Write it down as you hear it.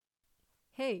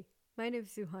Hey, my name is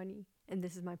Suhani, and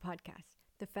this is my podcast,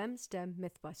 The FemSTEM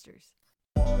Mythbusters.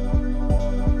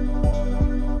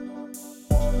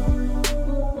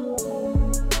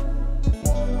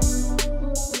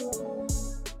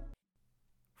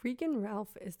 Regan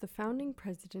Ralph is the founding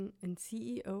president and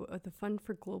CEO of the Fund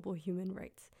for Global Human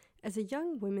Rights. As a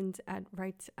young women's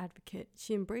rights advocate,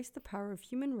 she embraced the power of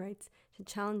human rights to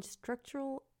challenge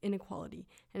structural inequality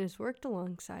and has worked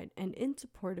alongside and in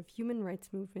support of human rights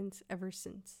movements ever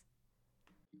since.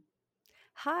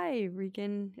 Hi,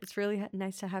 Regan. It's really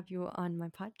nice to have you on my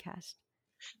podcast.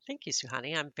 Thank you,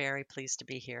 Suhani. I'm very pleased to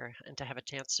be here and to have a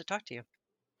chance to talk to you.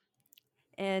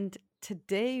 And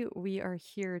today we are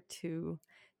here to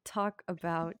talk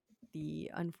about the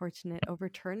unfortunate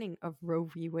overturning of Roe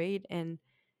v. Wade and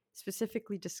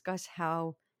specifically discuss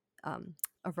how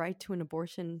a right to an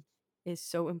abortion is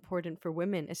so important for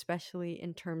women, especially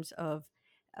in terms of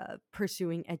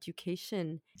pursuing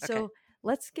education. Okay. So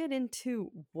let's get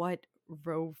into what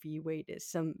Roe v. Wade is,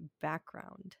 some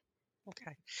background.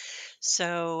 Okay.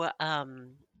 So,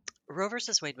 Roe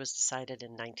versus Wade was decided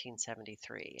in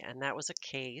 1973, and that was a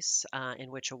case in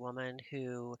which a woman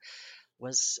who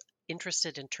was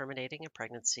interested in terminating a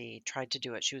pregnancy tried to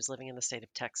do it. She was living in the state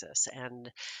of Texas,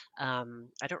 and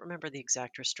I don't remember the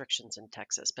exact restrictions in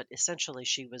Texas, but essentially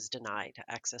she was denied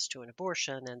access to an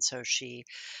abortion, and so she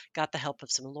got the help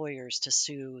of some lawyers to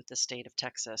sue the state of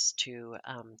Texas to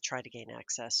try to gain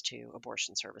access to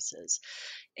abortion services.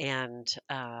 And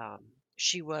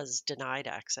she was denied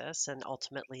access and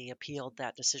ultimately appealed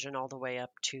that decision all the way up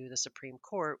to the Supreme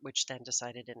Court, which then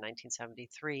decided in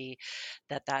 1973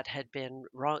 that that had been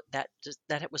wrong, that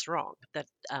it was wrong, that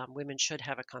women should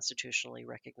have a constitutionally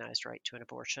recognized right to an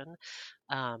abortion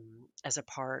um, as a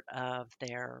part of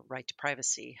their right to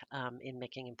privacy in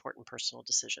making important personal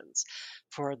decisions.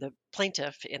 For the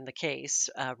plaintiff in the case,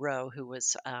 Roe, who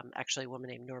was actually a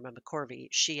woman named Norma McCorvey,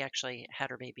 she actually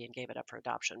had her baby and gave it up for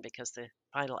adoption because the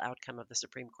final outcome of the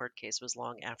Supreme Court case was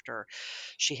long after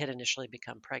she had initially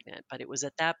become pregnant. But it was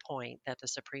at that point that the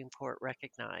Supreme Court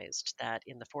recognized that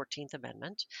in the 14th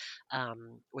Amendment,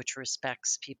 which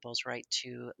respects people's right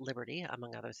to liberty,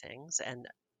 among other things, and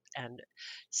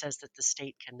says that the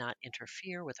state cannot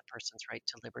interfere with a person's right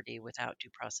to liberty without due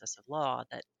process of law,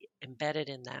 that embedded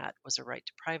in that was a right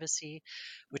to privacy,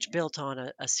 which built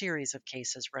on a series of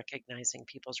cases recognizing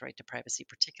people's right to privacy,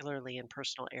 particularly in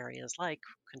personal areas like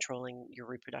controlling your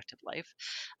reproductive life.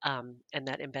 And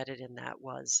that embedded in that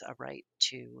was a right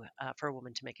to for a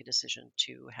woman to make a decision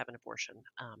to have an abortion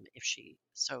if she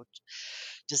so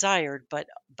desired, but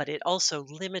it also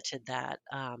limited that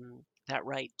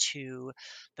right to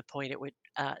the point it would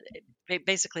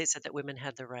basically it said that women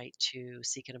had the right to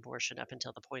seek an abortion up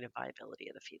until the point of viability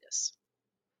of the fetus.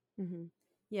 Mm-hmm.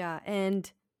 Yeah, and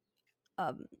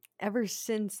um, ever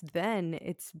since then,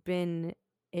 it's been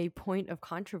a point of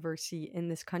controversy in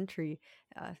this country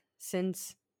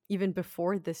since even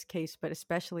before this case, but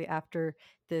especially after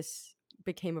this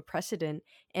became a precedent.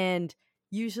 And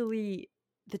usually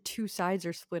the two sides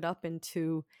are split up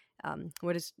into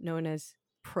what is known as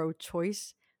pro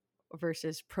choice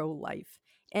versus pro life.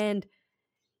 And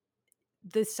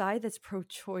the side that's pro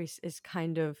choice is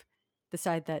kind of the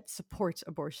side that supports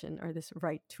abortion or this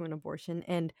right to an abortion.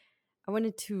 And I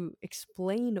wanted to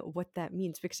explain what that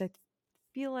means because I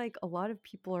feel like a lot of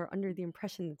people are under the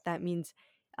impression that that means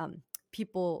um,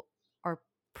 people are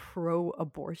pro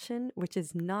abortion, which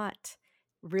is not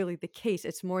really the case.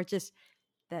 It's more just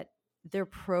that they're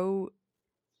pro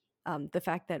the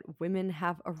fact that women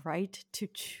have a right to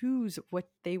choose what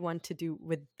they want to do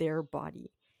with their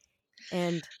body.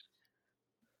 And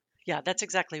Yeah, that's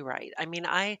exactly right. I mean,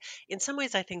 in some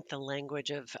ways, I think the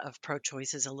language of pro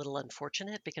choice is a little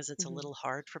unfortunate because it's a mhm, little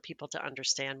hard for people to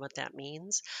understand what that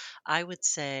means. I would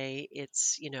say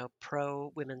it's,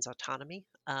 pro women's autonomy,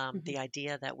 mhm, the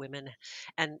idea that women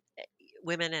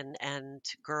and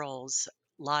girls'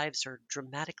 lives are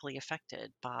dramatically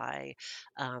affected by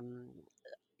um,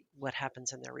 what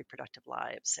happens in their reproductive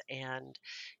lives. And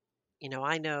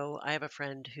I have a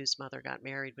friend whose mother got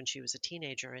married when she was a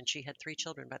teenager and she had 3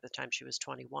 children by the time she was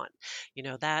 21.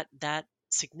 That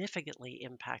significantly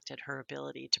impacted her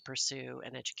ability to pursue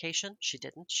an education. She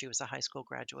didn't. She was a high school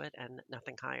graduate and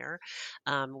nothing higher,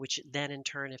 which then in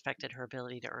turn affected her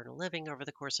ability to earn a living over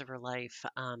the course of her life.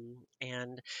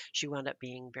 And she wound up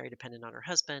being very dependent on her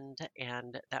husband,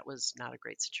 and that was not a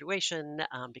great situation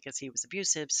because he was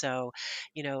abusive. So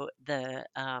the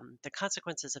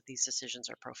consequences of these decisions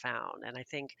are profound, and I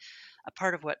think a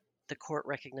part of what the court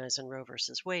recognized in Roe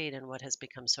versus Wade and what has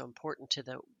become so important to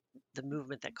the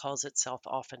movement that calls itself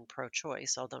often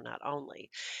pro-choice, although not only,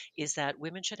 is that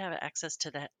women should have access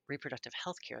to that reproductive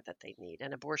health care that they need,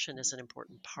 and abortion is an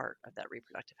important part of that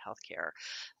reproductive health care.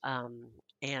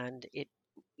 And it,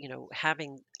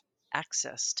 having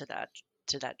access to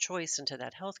that choice and to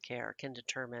that health care can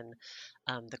determine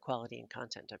the quality and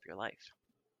content of your life.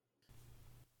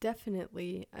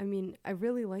 Definitely. I mean, I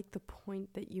really like the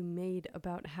point that you made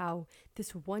about how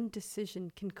this one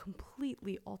decision can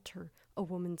completely alter a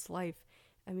woman's life.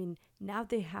 I mean, now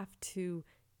they have to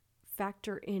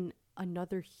factor in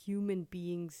another human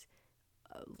being's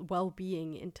well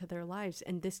being into their lives,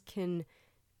 and this can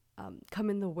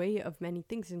come in the way of many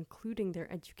things, including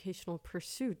their educational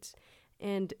pursuits.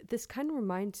 And this kind of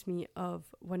reminds me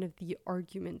of one of the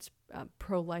arguments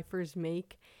pro lifers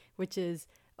make, which is,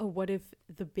 oh, what if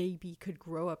the baby could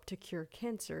grow up to cure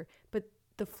cancer? But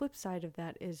the flip side of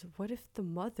that is, what if the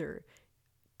mother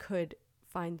could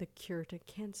find the cure to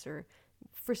cancer?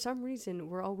 For some reason,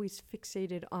 we're always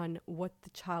fixated on what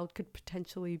the child could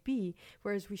potentially be,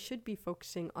 whereas we should be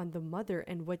focusing on the mother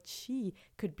and what she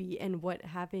could be and what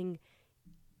having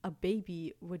a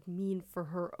baby would mean for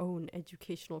her own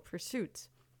educational pursuits.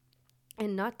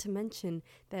 And not to mention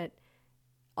that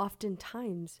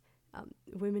oftentimes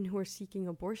women who are seeking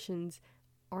abortions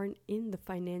aren't in the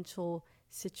financial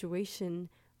situation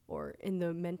or in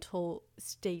the mental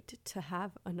state to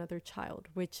have another child,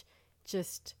 which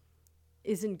just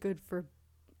isn't good for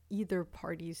either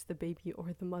parties, the baby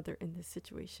or the mother, in this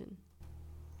situation.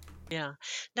 Yeah.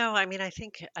 No, I mean, I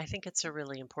think it's a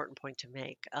really important point to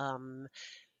make.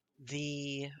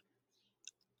 The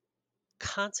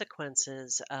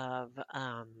consequences of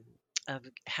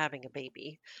having a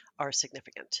baby are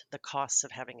significant. The costs of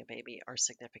having a baby are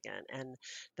significant, and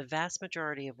the vast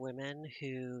majority of women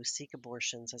who seek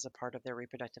abortions as a part of their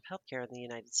reproductive health care in the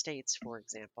United States, for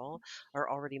example, are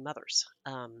already mothers.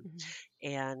 Mm-hmm.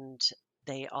 And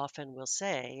they often will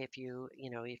say, if you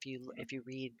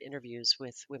read interviews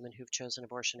with women who've chosen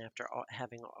abortion after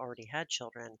having already had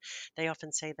children, they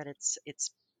often say that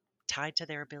it's tied to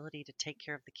their ability to take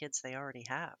care of the kids they already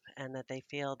have, and that they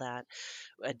feel that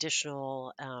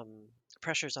additional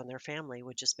pressures on their family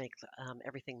would just make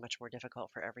everything much more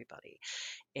difficult for everybody.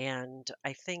 And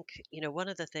I think, one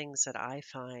of the things that I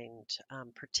find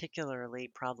particularly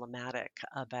problematic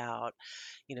about,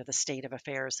 the state of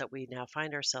affairs that we now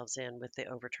find ourselves in with the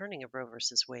overturning of Roe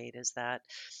versus Wade is that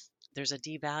there's a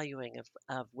devaluing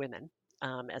of women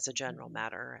as a general Mm-hmm.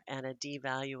 matter, and a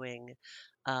devaluing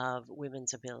of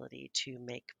women's ability to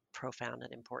make profound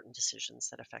and important decisions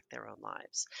that affect their own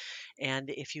lives.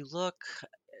 And if you look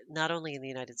not only in the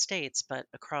United States, but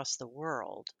across the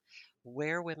world,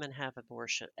 where women have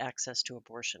abortion access to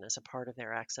abortion as a part of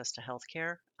their access to health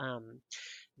care,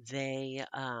 the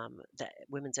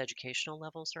women's educational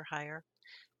levels are higher.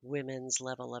 Women's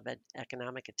level of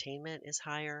economic attainment is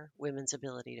higher. Women's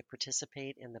ability to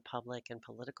participate in the public and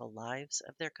political lives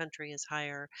of their country is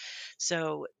higher.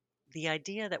 So, the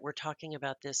idea that we're talking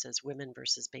about this as women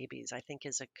versus babies, I think,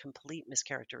 is a complete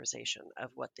mischaracterization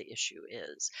of what the issue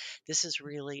is. This is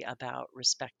really about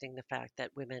respecting the fact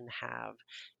that women have,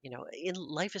 in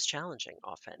life is challenging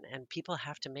often, and people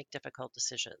have to make difficult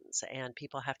decisions, and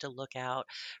people have to look out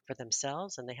for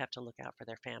themselves, and they have to look out for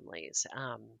their families.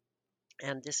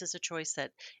 And this is a choice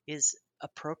that is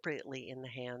appropriately in the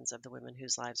hands of the women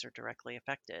whose lives are directly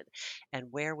affected.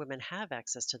 And where women have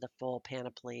access to the full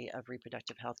panoply of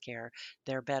reproductive health care,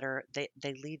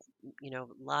 they lead,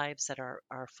 lives that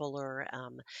are fuller,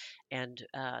 and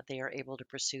they are able to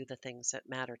pursue the things that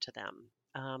matter to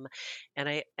them. And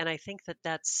I think that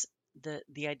that's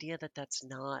the idea that that's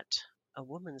not a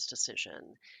woman's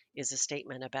decision is a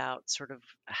statement about sort of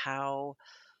how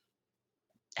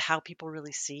people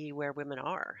really see where women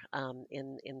are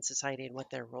in society and what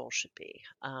their role should be.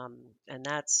 And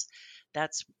that's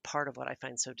part of what I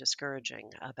find so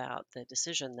discouraging about the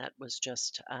decision that was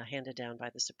just handed down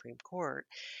by the Supreme Court,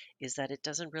 is that it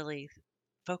doesn't really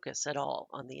focus at all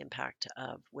on the impact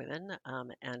of women,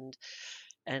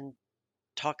 and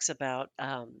talks about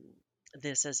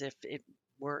this as if it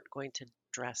weren't going to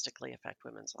drastically affect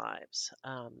women's lives.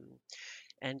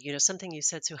 And something you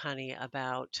said, Suhani,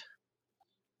 about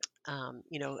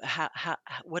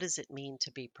what does it mean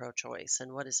to be pro-choice,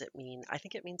 and what does it mean? I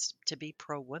think it means to be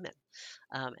pro-women,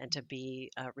 and to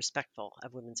be respectful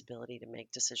of women's ability to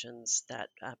make decisions that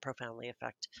profoundly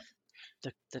affect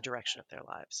the direction of their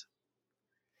lives.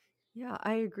 Yeah,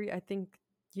 I agree. I think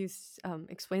you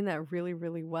explained that really,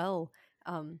 really well.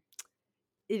 Um,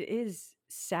 it is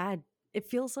sad. It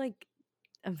feels like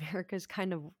America's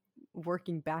kind of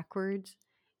working backwards.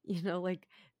 Like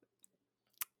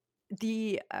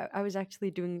I was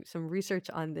actually doing some research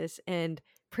on this, and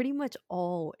pretty much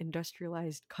all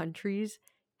industrialized countries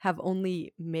have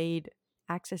only made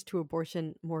access to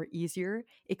abortion more easier,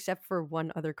 except for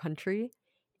one other country.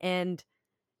 And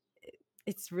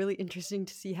it's really interesting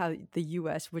to see how the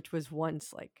US, which was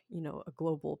once like, a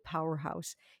global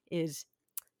powerhouse, is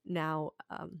now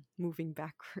moving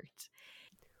backwards.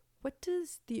 What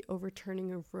does the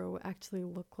overturning of Roe actually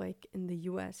look like in the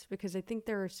US? Because I think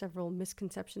there are several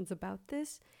misconceptions about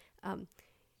this. Um,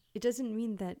 it doesn't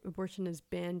mean that abortion is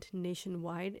banned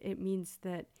nationwide. It means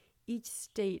that each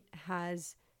state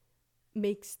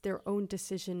makes their own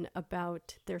decision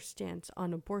about their stance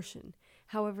on abortion.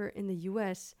 However, in the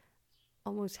US,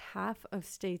 almost half of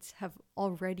states have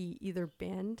already either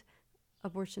banned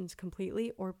abortions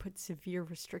completely or put severe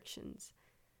restrictions.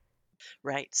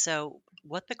 Right. So,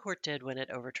 what the court did when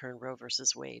it overturned Roe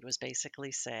versus Wade was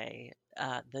basically say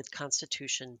the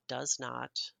Constitution does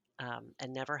not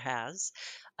and never has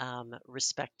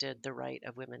respected the right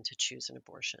of women to choose an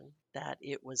abortion, that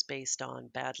it was based on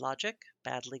bad logic,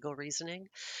 bad legal reasoning,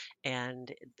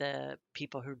 and the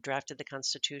people who drafted the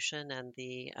Constitution and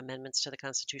the amendments to the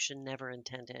Constitution never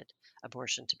intended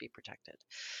abortion to be protected.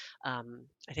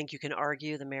 I think you can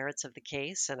argue the merits of the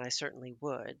case, and I certainly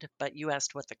would, but you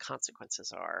asked what the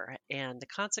consequences are. And the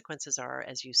consequences are,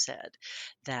 as you said,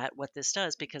 that what this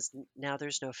does, because now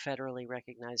there's no federally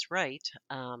recognized right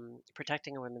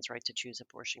protecting a woman's right to choose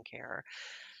abortion care.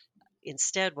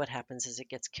 Instead, what happens is it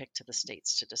gets kicked to the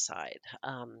states to decide.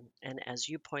 And as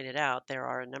you pointed out, there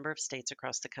are a number of states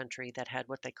across the country that had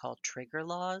what they call trigger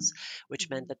laws, which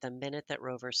meant Mhm. that the minute that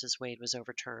Roe versus Wade was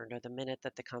overturned, or the minute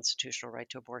that the constitutional right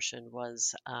to abortion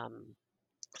was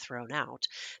thrown out,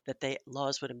 that the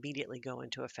laws would immediately go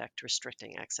into effect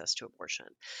restricting access to abortion.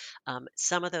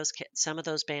 Some of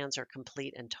those bans are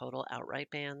complete and total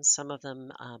outright bans. Some of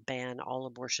them ban all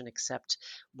abortion except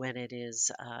when it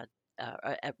is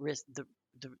at risk.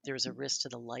 There's a risk to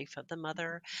the life of the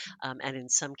mother, and in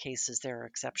some cases there are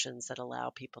exceptions that allow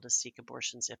people to seek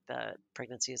abortions if the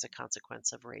pregnancy is a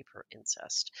consequence of rape or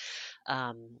incest.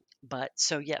 But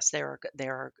so yes, there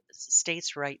are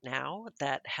states right now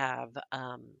that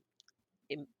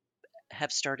im-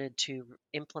 have started to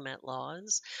implement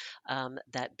laws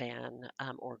that ban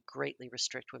or greatly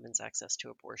restrict women's access to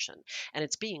abortion. And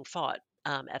it's being fought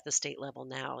at the state level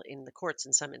now in the courts.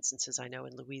 In some instances, I know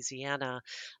in Louisiana,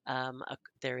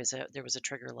 there was a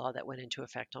trigger law that went into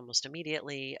effect almost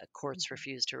immediately. Courts Mhm.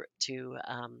 refused to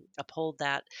uphold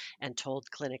that and told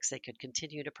clinics they could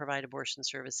continue to provide abortion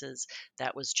services.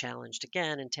 That was challenged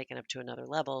again and taken up to another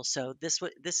level. So this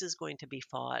is going to be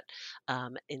fought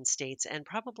in states and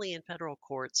probably in federal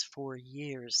courts for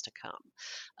years to come.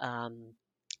 Um,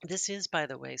 this is, by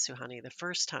the way, Suhani, the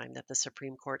first time that the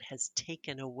Supreme Court has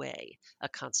taken away a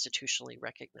constitutionally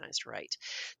recognized right.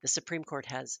 The Supreme Court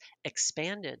has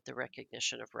expanded the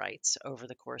recognition of rights over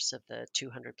the course of the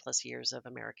 200 plus years of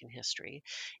American history.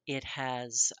 It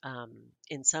has,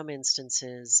 in some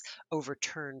instances,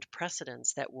 overturned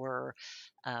precedents that were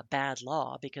bad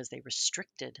law because they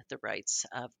restricted the rights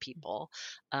of people,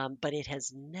 but it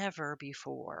has never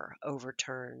before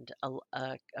overturned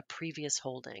a previous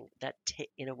holding that,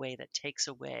 in a way that takes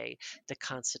away the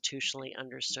constitutionally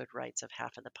understood rights of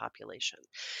half of the population.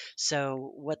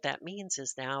 So what that means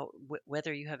is now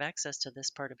whether you have access to this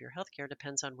part of your healthcare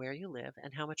depends on where you live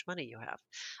and how much money you have.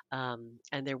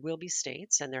 And there will be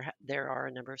states, and there are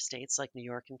a number of states like New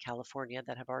York and California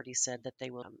that have already said that they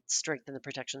will strengthen the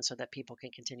protection so that people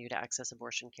can continue to access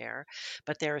abortion care.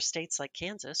 But there are states like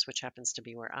Kansas, which happens to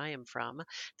be where I am from,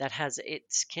 that has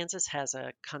its Kansas has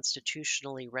a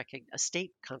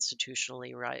state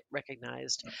constitutionally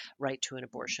recognized right to an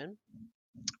abortion,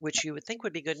 which you would think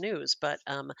would be good news, but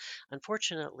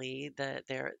unfortunately,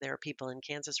 there are people in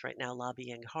Kansas right now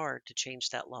lobbying hard to change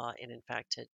that law and, in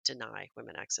fact, to deny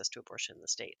women access to abortion in the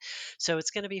state. So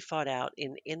it's going to be fought out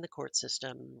in the court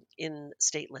system, in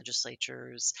state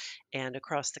legislatures, and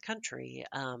across the country.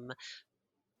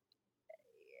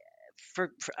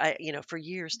 For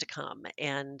years to come.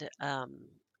 And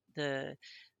the,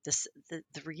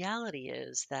 the reality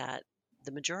is that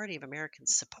the majority of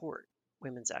Americans support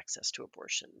women's access to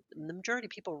abortion. The majority of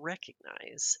people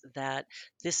recognize that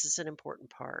this is an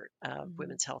important part of Mhm.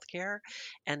 women's health care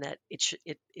and that it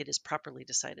is properly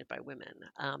decided by women.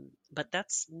 But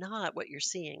that's not what you're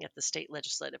seeing at the state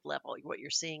legislative level. What you're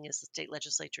seeing is the state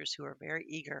legislatures who are very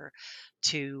eager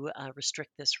to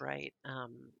restrict this right,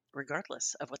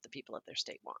 regardless of what the people of their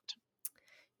state want.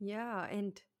 Yeah,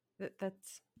 and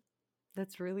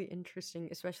that's really interesting,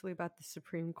 especially about the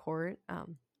Supreme Court.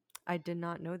 I did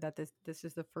not know that this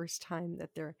is the first time that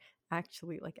they're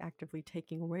actually like actively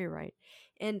taking away right.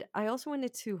 And I also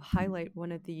wanted to highlight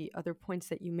one of the other points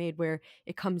that you made where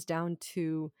it comes down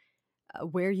to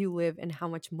where you live and how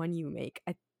much money you make.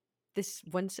 This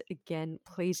once again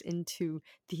plays into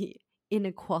the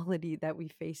inequality that we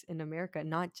face in America,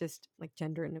 not just like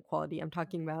gender inequality. I'm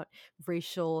talking about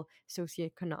racial,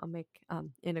 socioeconomic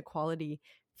inequality.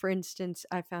 For instance,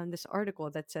 I found this article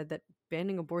that said that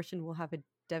banning abortion will have a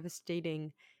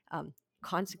devastating um,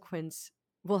 consequence,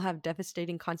 will have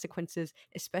devastating consequences,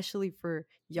 especially for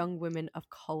young women of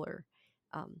color,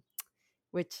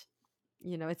 which,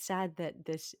 it's sad that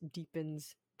this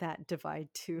deepens that divide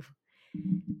too.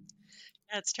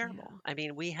 Yeah, it's terrible. Yeah. I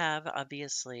mean, we have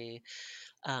obviously,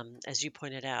 as you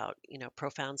pointed out,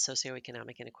 profound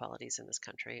socioeconomic inequalities in this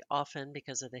country, often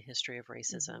because of the history of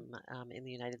Hmm. racism in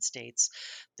the United States.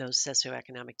 Those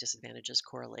socioeconomic disadvantages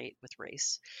correlate with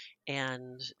race.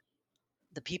 And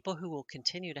the people who will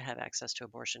continue to have access to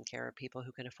abortion care are people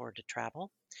who can afford to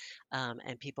travel,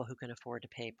 and people who can afford to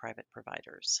pay private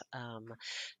providers.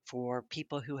 For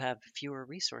people who have fewer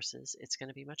resources, it's going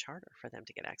to be much harder for them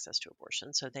to get access to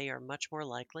abortion. So they are much more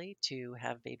likely to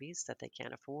have babies that they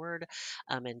can't afford,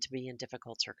 and to be in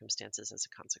difficult circumstances as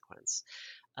a consequence.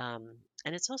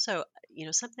 And it's also,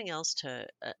 something else to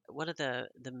one of the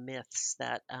myths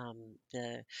that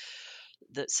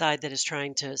the side that is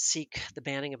trying to seek the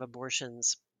banning of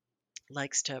abortions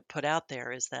likes to put out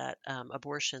there is that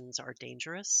abortions are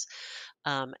dangerous,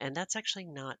 and that's actually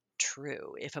not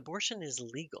true. If abortion is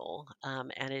legal,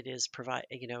 and it is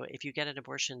if you get an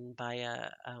abortion by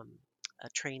a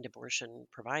trained abortion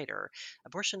provider,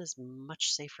 abortion is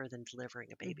much safer than delivering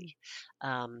a Hmm. baby.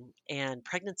 And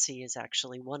pregnancy is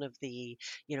actually one of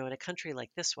in a country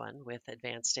like this one with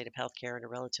advanced state of healthcare and a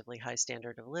relatively high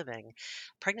standard of living,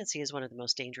 pregnancy is one of the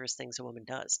most dangerous things a woman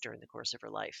does during the course of her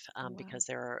life, Wow. because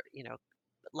there are,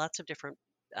 lots of different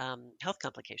health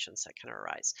complications that can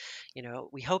arise.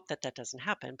 We hope that that doesn't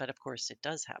happen, but of course it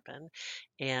does happen.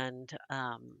 And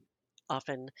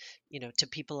often, to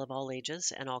people of all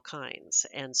ages and all kinds.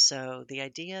 And so the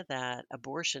idea that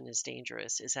abortion is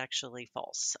dangerous is actually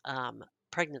false.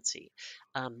 Pregnancy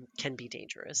can be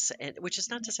dangerous, and which is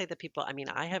not to say that people. I mean,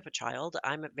 I have a child.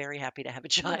 I'm very happy to have a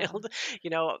Yeah. child.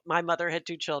 My mother had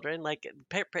two children. Like,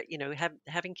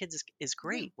 having kids is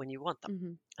Yeah. great when you want them.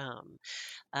 Hmm. Um,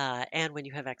 and when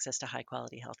you have access to high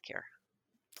quality healthcare.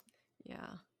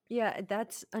 Yeah. Yeah,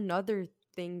 that's another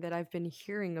thing that I've been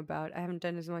hearing about. I haven't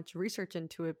done as much research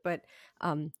into it, but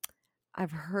um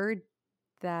I've heard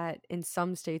that in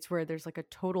some states where there's like a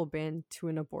total ban to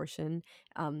an abortion,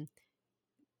 um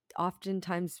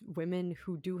oftentimes women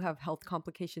who do have health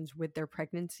complications with their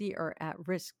pregnancy are at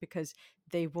risk because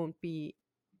they won't be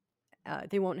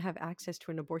they won't have access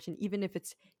to an abortion even if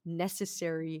it's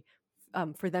necessary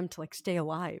for them to like stay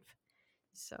alive.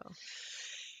 So,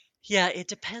 Yeah, it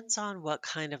depends on what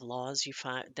kind of laws you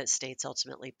find that states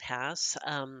ultimately pass.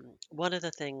 One of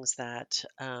the things that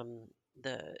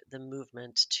the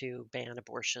movement to ban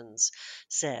abortions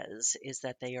says is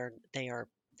that they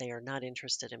are not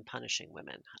interested in punishing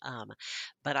women.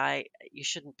 But you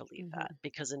shouldn't believe that, mhm,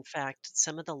 because in fact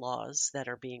some of the laws that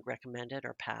are being recommended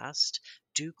or passed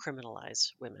do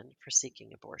criminalize women for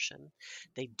seeking abortion.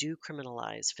 They do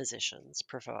criminalize physicians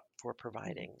for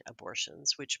mhm, providing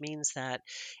abortions, which means that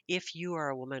if you are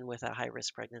a woman with a high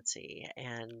risk pregnancy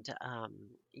and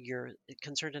you're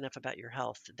concerned enough about your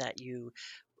health that you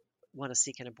want to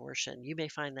seek an abortion, you may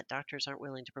find that doctors aren't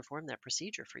willing to perform that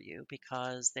procedure for you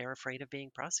because they're afraid of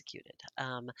being prosecuted.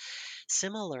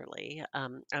 Similarly,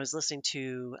 I was listening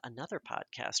to another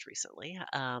podcast recently,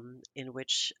 in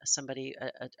which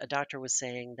a doctor was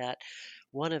saying that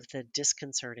one of the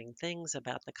disconcerting things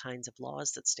about the kinds of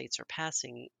laws that states are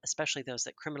passing, especially those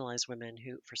that criminalize women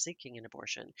who for seeking an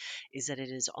abortion, is that it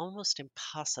is almost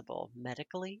impossible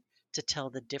medically to tell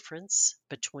the difference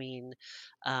between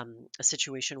a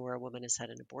situation where a woman has had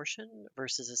an abortion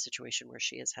versus a situation where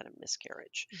she has had a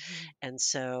miscarriage. mhm, And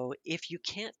so if you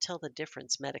can't tell the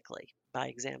difference medically by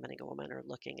examining a woman or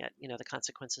looking at, the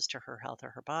consequences to her health or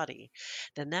her body,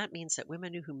 then that means that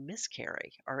women who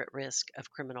miscarry are at risk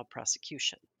of criminal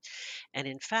prosecution. And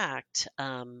in fact,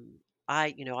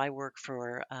 I work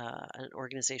for an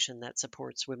organization that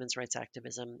supports women's rights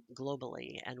activism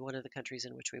globally, and one of the countries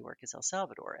in which we work is El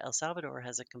Salvador. El Salvador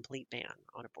has a complete ban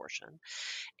on abortion,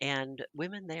 and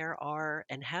women there are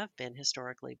and have been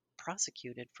historically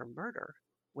prosecuted for murder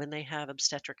when they have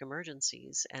obstetric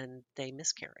emergencies and they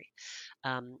miscarry.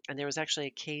 And there was actually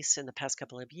a case in the past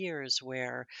couple of years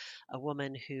where a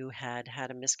woman who had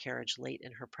had a miscarriage late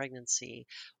in her pregnancy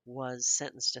was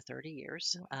sentenced to 30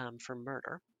 years wow. for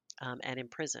murder. and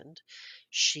imprisoned.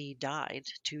 She died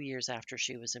 2 years after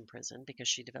she was imprisoned because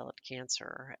she developed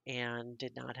cancer and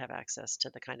did not have access to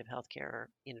the kind of healthcare,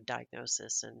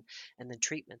 diagnosis and then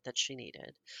treatment that she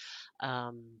needed.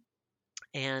 Um,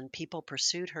 and people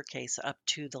pursued her case up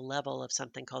to the level of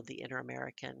something called the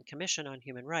Inter-American Commission on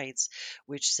Human Rights,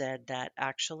 which said that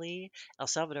actually El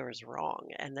Salvador is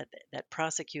wrong and that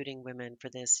prosecuting women for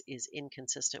this is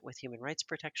inconsistent with human rights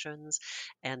protections,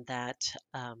 and that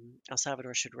El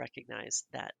Salvador should recognize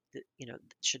that,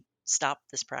 should stop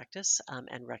this practice,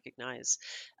 and recognize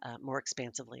more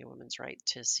expansively a woman's right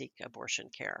to seek abortion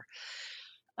care.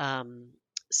 Um,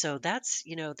 so that's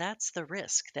the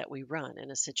risk that we run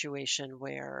in a situation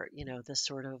where, the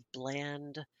sort of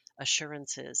bland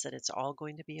assurances that it's all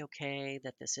going to be okay,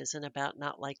 that this isn't about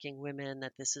not liking women,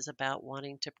 that this is about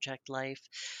wanting to protect life.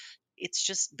 It's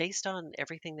just based on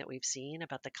everything that we've seen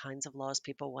about the kinds of laws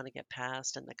people want to get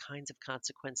passed and the kinds of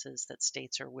consequences that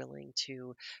states are willing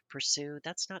to pursue.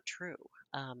 That's not true.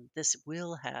 This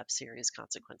will have serious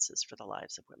consequences for the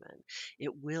lives of women.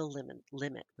 It will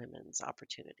limit women's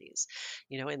opportunities.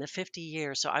 In the 50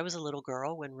 years, so I was a little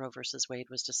girl when Roe versus Wade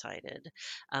was decided.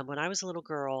 When I was a little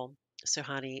girl,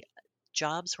 Sohani,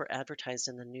 jobs were advertised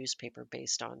in the newspaper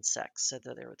based on sex. So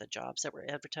that there were the jobs that were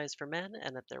advertised for men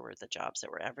and that there were the jobs that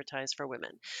were advertised for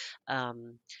women.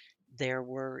 Um, there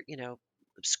were,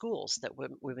 schools that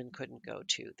women couldn't go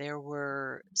to. There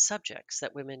were subjects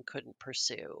that women couldn't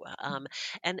pursue.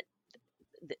 And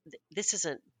this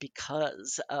isn't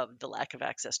because of the lack of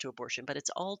access to abortion, but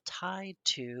it's all tied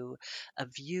to a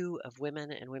view of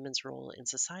women and women's role in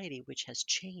society, which has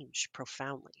changed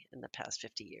profoundly in the past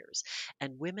 50 years.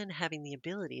 And women having the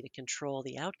ability to control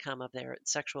the outcome of their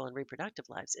sexual and reproductive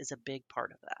lives is a big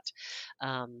part of that.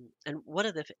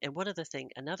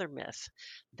 Another myth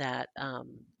that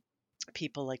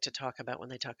people like to talk about when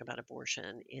they talk about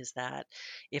abortion is that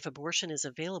if abortion is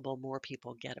available, more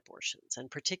people get abortions,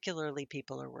 and particularly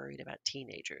people are worried about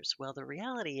teenagers. Well, the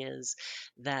reality is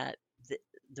that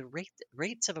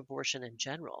rates of abortion in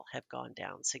general have gone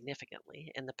down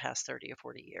significantly in the past 30 or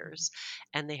 40 years,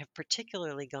 and they have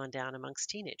particularly gone down amongst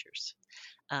teenagers.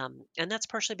 And that's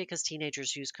partially because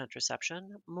teenagers use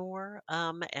contraception more,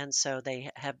 and so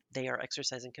they are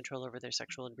exercising control over their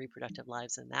sexual and reproductive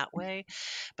lives in that way.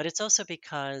 But it's also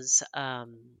because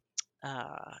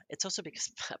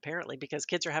apparently because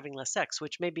kids are having less sex,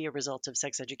 which may be a result of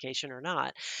sex education or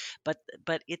not. But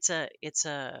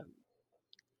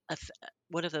a th-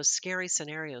 one of those scary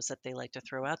scenarios that they like to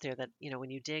throw out there that when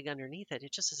you dig underneath it,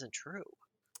 it just isn't true.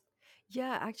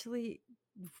 Yeah, actually,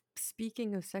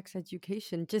 speaking of sex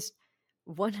education, just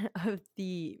one of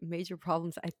the major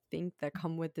problems I think that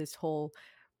come with this whole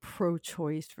pro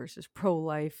choice versus pro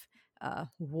life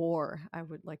war, I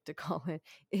would like to call it,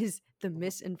 is the Mhm.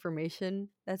 misinformation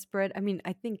that's spread. I mean,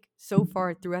 I think so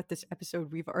far throughout this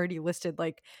episode, we've already listed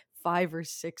like 5 or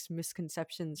 6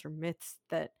 misconceptions or myths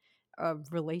that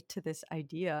relate to this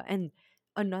idea. And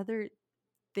another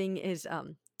thing is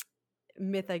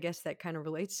myth, I guess, that kind of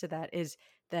relates to that is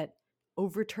that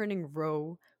overturning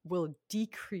Roe will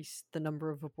decrease the number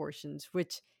of abortions,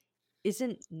 which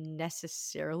isn't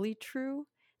necessarily true.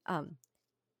 Um,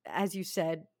 as you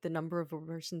said, the number of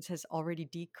abortions has already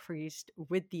decreased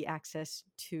with the access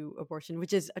to abortion,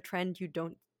 which is a trend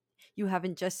you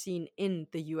haven't just seen in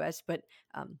the U.S. but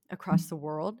across the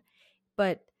world.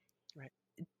 But Right.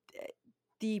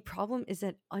 the problem is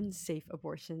that unsafe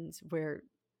abortions, where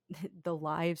the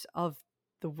lives of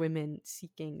the women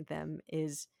seeking them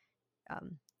is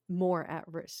um, more at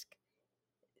risk,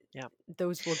 Yeah.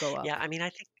 those will go Yeah. up. I mean, I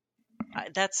think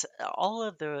that's all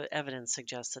of the evidence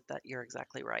suggests that you're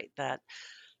exactly right. That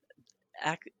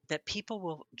people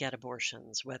will get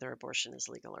abortions whether abortion is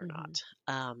legal or Hmm. not.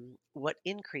 What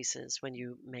increases when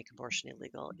you make abortion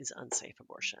illegal is unsafe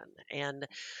abortion. And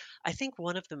I think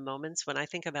one of the moments when I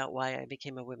think about why I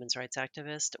became a women's rights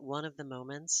activist, one of the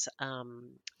moments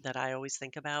that I always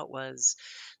think about was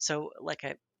so, like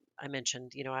I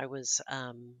mentioned, I was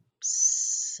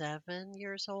 7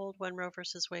 years old when Roe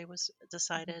versus Wade was Hmm.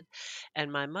 decided.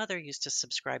 And my mother used to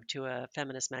subscribe to a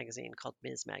feminist magazine called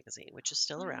Ms. Magazine, which is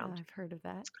still Oh yeah, around. I've heard of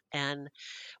that. And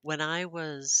when I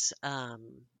was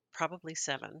probably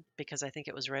 7, because I think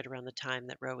it was right around the time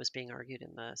that Roe was being argued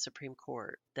in the Supreme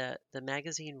Court, the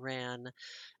magazine ran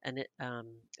an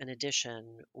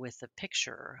edition with a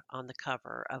picture on the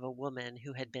cover of a woman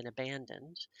who had been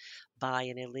abandoned by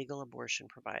an illegal abortion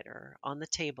provider on the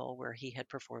table where he had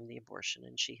performed the abortion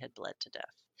and she had bled to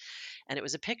death. And it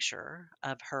was a picture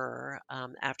of her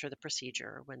after the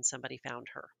procedure when somebody found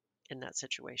her in that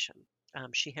situation.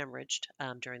 She hemorrhaged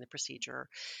during the procedure,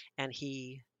 and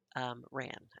he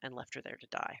ran and left her there to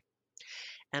die.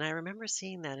 And I remember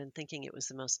seeing that and thinking it was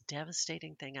the most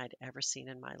devastating thing I'd ever seen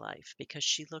in my life because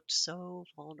she looked so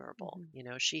vulnerable. Mhm. You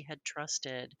know, she had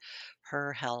trusted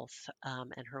her health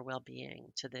and her well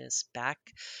being to this back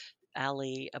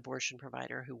alley abortion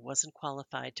provider who wasn't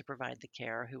qualified to provide the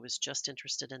care, who was just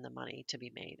interested in the money to be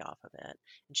made off of it,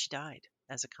 and she died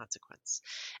as a consequence.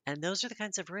 And those are the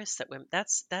kinds of risks that women.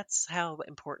 That's how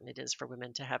important it is for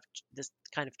women to have this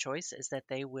kind of choice. Is that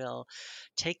they will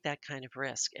take that kind of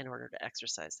risk in order to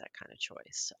exercise that kind of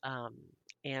choice.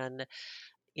 And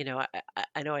you know,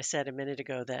 I know I said a minute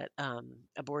ago that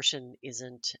abortion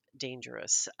isn't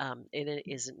dangerous. It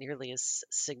isn't nearly as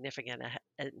significant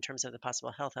in terms of the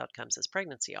possible health outcomes as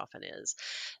pregnancy often is.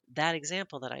 That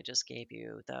example that I just gave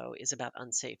you, though, is about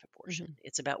unsafe abortion. Mhm.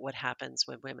 It's about what happens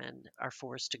when women are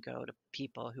forced to go to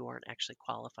people who aren't actually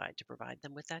qualified to provide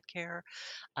them with that care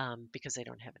because they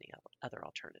don't have any other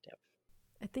alternative.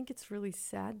 I think it's really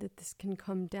sad that this can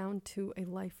come down to a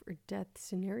life or death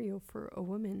scenario for a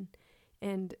woman.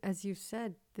 And as you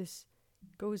said, this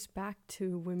goes back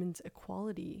to women's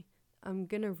equality. I'm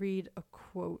going to read a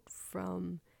quote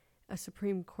from a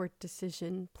Supreme Court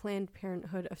decision, Planned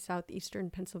Parenthood of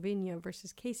Southeastern Pennsylvania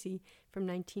versus Casey from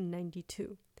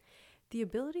 1992. The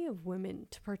ability of women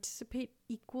to participate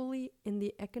equally in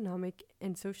the economic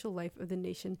and social life of the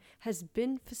nation has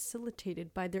been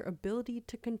facilitated by their ability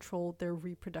to control their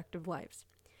reproductive lives.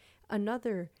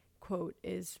 Another quote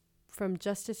is from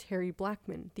Justice Harry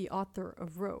Blackmun, the author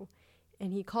of Roe,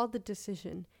 and he called the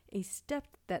decision a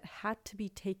step that had to be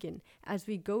taken as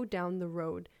we go down the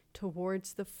road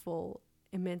towards the full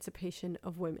emancipation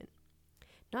of women.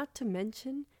 Not to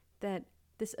mention that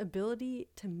this ability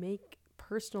to make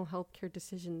personal healthcare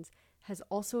decisions has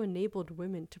also enabled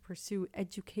women to pursue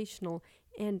educational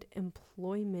and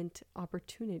employment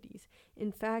opportunities.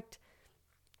 In fact,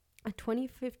 a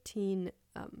 2015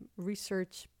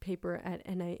 research paper at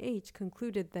NIH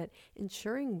concluded that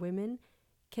ensuring women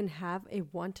can have a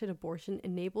wanted abortion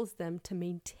enables them to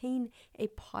maintain a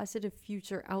positive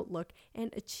future outlook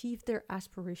and achieve their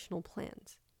aspirational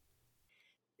plans.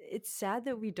 It's sad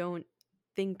that we don't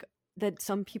think that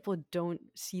some people don't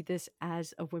see this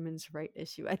as a women's right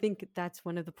issue. I think that's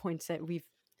one of the points that we've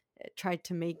tried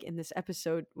to make in this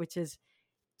episode, which is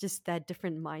just that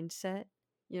different mindset.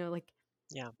 Like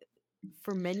Yeah,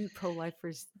 for many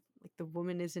pro-lifers, like the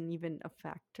woman isn't even a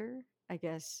factor, I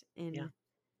guess, yeah. in Yeah.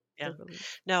 their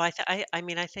beliefs. No, I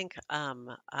mean, I think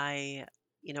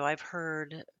I've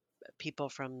heard people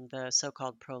from the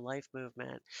so-called pro-life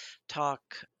movement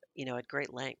talk, at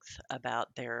great length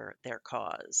about their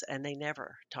cause, and they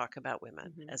never talk about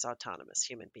women Hmm. as autonomous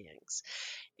human beings.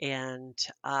 And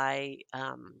I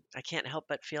can't help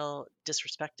but feel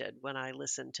disrespected when I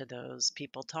listen to those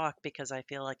people talk because I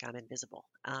feel like I'm invisible,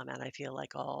 and I feel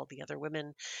like all the other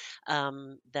women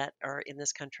that are in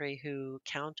this country who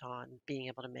count on being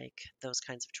able to make those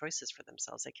kinds of choices for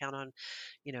themselves. They count on,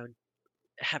 you know,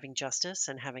 having justice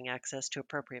and having access to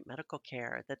appropriate medical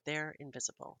care, that they're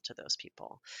invisible to those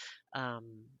people.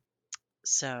 Um,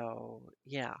 so,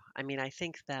 yeah, I mean, I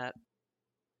think that,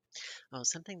 oh,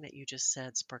 something that you just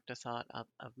said sparked a thought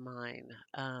of mine.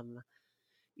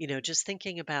 Just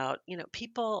thinking about,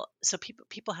 so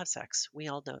people have sex. We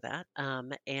all know that.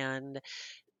 And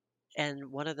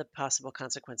one of the possible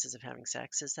consequences of having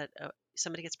sex is that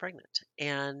somebody gets pregnant.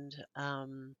 And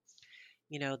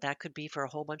that could be for a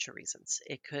whole bunch of reasons.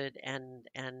 It could and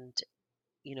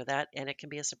that, and it can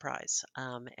be a surprise,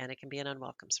 and it can be an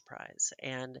unwelcome surprise.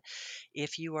 And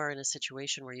if you are in a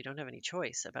situation where you don't have any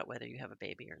choice about whether you have a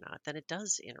baby or not, then it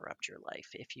does interrupt your life.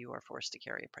 If you are forced to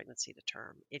carry a pregnancy to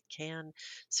term, it can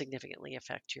significantly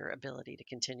affect your ability to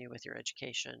continue with your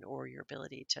education or your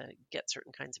ability to get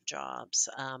certain kinds of jobs,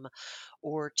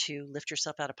 or to lift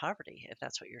yourself out of poverty if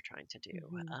that's what you're trying to do.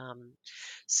 Hmm.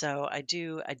 So I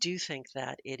do think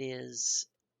that it is,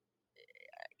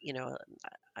 you know,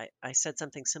 I said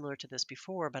something similar to this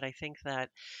before, but I think that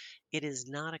it is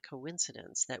not a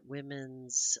coincidence that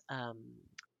women's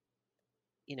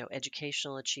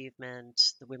educational achievement,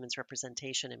 the women's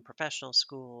representation in professional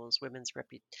schools, women's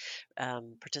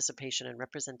participation and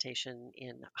representation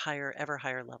in ever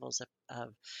higher levels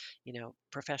of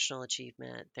professional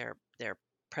achievement, their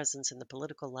presence in the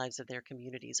political lives of their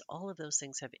communities, all of those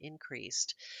things have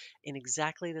increased in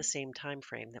exactly the same time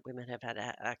frame that women have had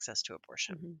access to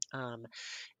abortion. Hmm. Um,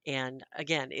 and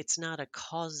again, it's not a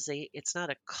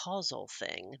causal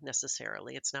thing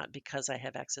necessarily. It's not because I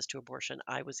have access to abortion,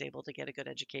 I was able to get a good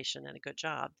education and a good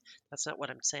job. That's not what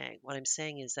I'm saying. What I'm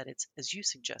saying is that it's, as you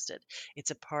suggested,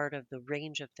 it's a part of the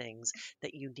range of things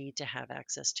that you need to have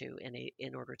access to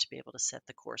in order to be able to set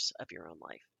the course of your own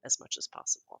life as much as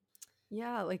possible.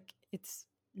 Yeah, like it's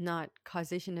not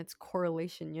causation, it's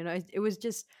correlation. It was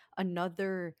just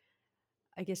another,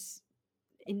 I guess,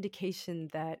 indication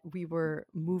that we were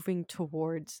moving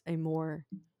towards a more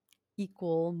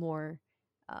equal, more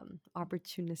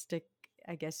opportunistic,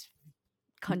 I guess,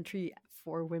 country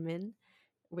for women,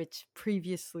 which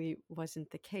previously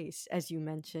wasn't the case. As you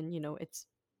mentioned, it's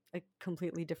a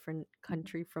completely different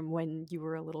country from when you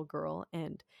were a little girl,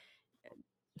 and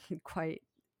quite,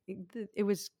 it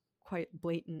was quite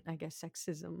blatant, I guess,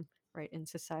 sexism, right, in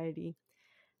society.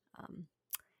 Um,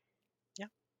 Yeah.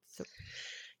 so,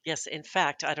 Yes, in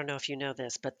fact, I don't know if you know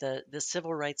this, but the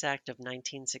Civil Rights Act of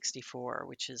 1964,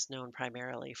 which is known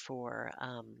primarily for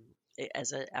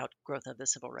as an outgrowth of the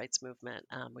civil rights movement,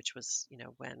 which was,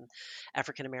 when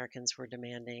African Americans were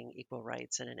demanding equal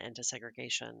rights and an end to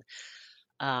segregation.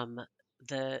 Um,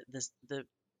 the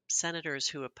senators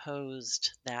who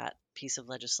opposed that piece of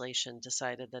legislation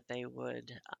decided that they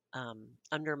would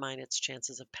undermine its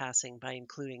chances of passing by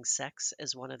including sex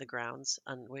as one of the grounds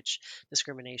on which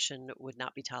discrimination would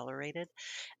not be tolerated,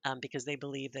 because they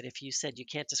believe that if you said you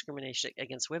can't discriminate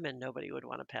against women, nobody would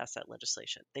want to pass that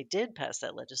legislation. They did pass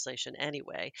that legislation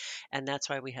anyway, and that's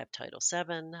why we have Title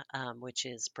VII, which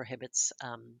is prohibits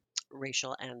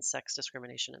racial and sex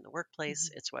discrimination in the workplace.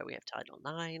 mhm, It's why we have Title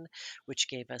IX, which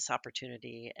gave us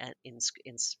opportunity in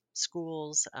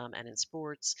schools and in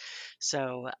sports.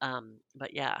 So,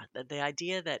 but yeah, the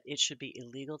idea that it should be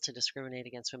illegal to discriminate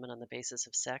against women on the basis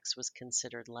of sex was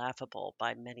considered laughable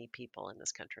by many people in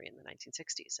this country in the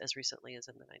 1960s, as recently as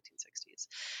in the 1960s.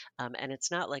 And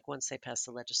it's not like once they passed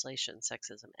the legislation,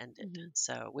 sexism ended. mhm.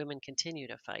 So women continue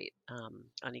to fight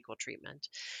unequal treatment.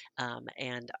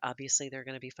 And obviously, they're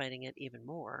going to be fighting it even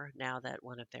more now that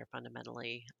one of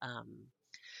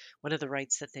the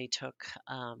rights that they took,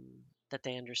 that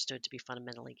they understood to be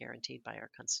fundamentally guaranteed by our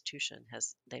Constitution,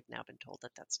 they've now been told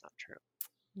that that's not true.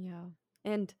 Yeah.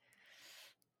 And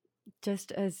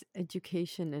just as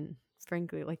education and,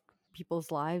 frankly, like,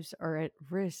 people's lives are at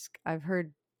risk, I've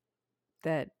heard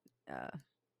that uh,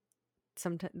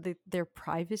 sometimes their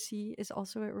privacy is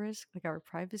also at risk, like our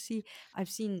privacy. I've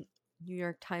seen New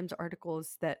York Times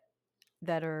articles that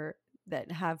are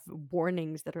that have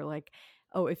warnings that are like,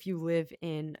 oh, if you live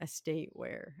in a state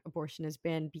where abortion is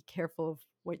banned, be careful of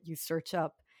what you search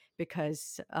up,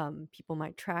 because people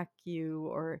might track you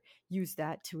or use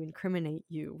that to incriminate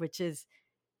you, which is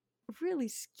really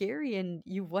scary. And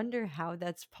you wonder how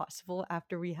that's possible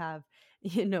after we have,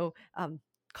 you know um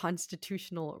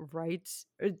constitutional rights,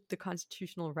 or the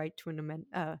constitutional right to an amend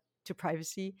to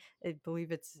privacy. I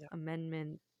believe it's Yep.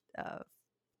 amendment uh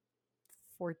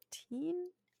 14.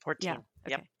 Yeah, 14.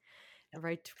 Yep. okay. The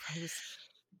right to privacy.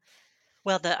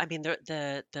 Well, I mean,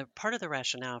 the part of the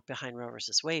rationale behind Roe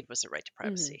versus Wade was the right to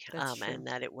privacy, That's true. and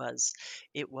that that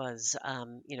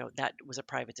was a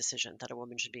private decision that a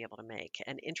woman should be able to make.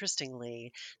 And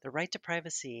interestingly, the right to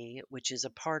privacy, which is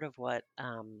a part of what,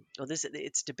 well, this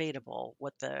it's debatable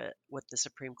what the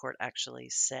Supreme Court actually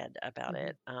said about Hmm.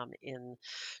 it in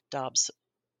Dobbs,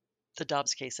 the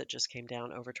Dobbs case that just came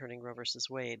down overturning Roe versus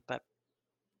Wade, but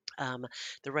um,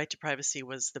 the right to privacy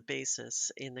was the basis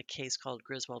in the case called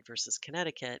Griswold versus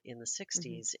Connecticut in the Hmm.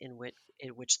 60s, in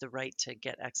which the right to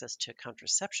get access to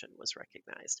contraception was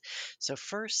recognized. So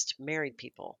first, married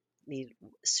people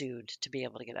sued to be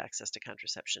able to get access to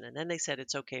contraception, and then they said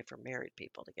it's okay for married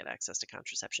people to get access to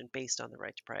contraception based on the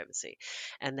right to privacy,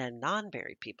 and then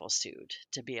non-married people sued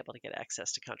to be able to get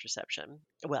access to contraception.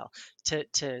 Well,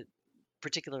 to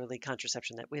particularly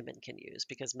contraception that women can use,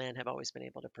 because men have always been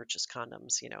able to purchase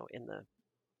condoms, in the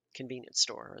convenience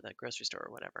store or the grocery store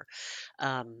or whatever.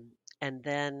 Um, and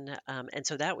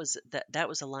so that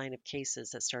was a line of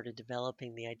cases that started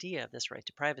developing the idea of this right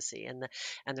to privacy, and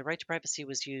the right to privacy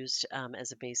was used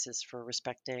as a basis for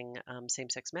respecting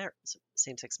same-sex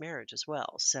marriage as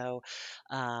well. So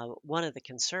one of the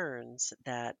concerns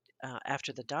that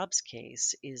after the Dobbs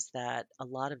case is that a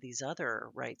lot of these other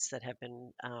rights that have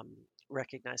been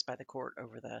recognized by the court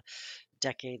over the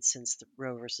decades since the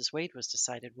Roe versus Wade was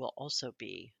decided will also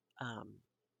be um,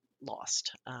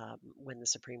 lost when the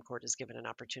Supreme Court is given an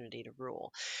opportunity to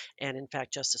rule. And in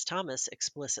fact, Justice Thomas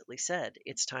explicitly said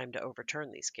it's time to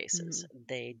overturn these cases. Hmm.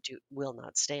 Will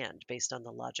not stand based on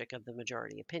the logic of the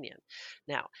majority opinion.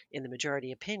 Now, in the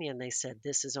majority opinion, they said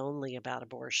this is only about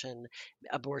abortion.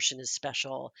 Abortion is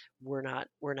special. We're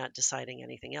not deciding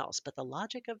anything else. But the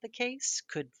logic of the case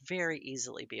could very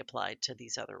easily be applied to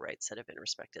these other rights that have been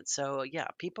respected. So yeah,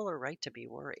 people are right to be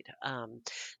worried.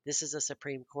 This is a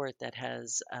Supreme Court that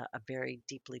has a very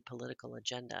deeply political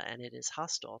agenda, and it is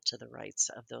hostile to the rights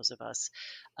of those of us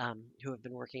who have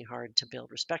been working hard to build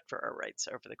respect for our rights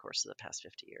over the course of the past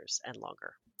 50 years and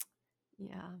longer.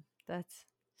 Yeah, that's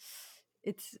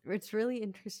It's really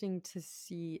interesting to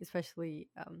see, especially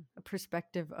a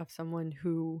perspective of someone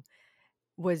who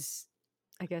was,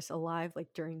 I guess, alive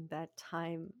like during that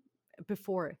time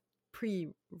before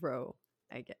pre-Roe,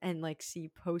 and like see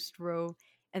post-Roe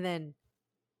and then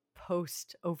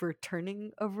post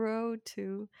overturning of Roe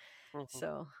too. Mhm.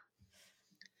 So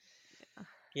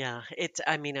Yeah,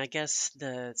 I mean, I guess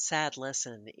the sad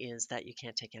lesson is that you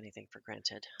can't take anything for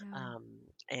granted. yeah. Um,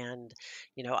 and,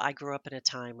 I grew up at a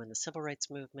time when the civil rights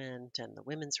movement and the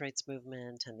women's rights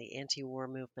movement and the anti war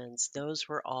movements, those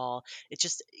were all, it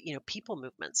just, people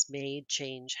movements made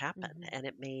change happen, Hmm. and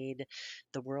it made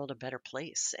the world a better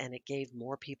place, and it gave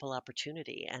more people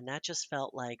opportunity. And that just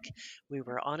felt like we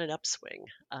were on an upswing.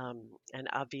 And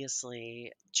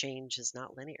obviously, change is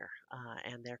not linear,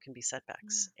 and there can be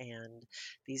setbacks. And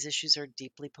these issues are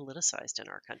deeply politicized in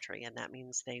our country, and that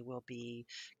means they will be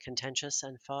contentious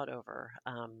and fought over,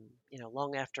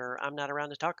 long after I'm not around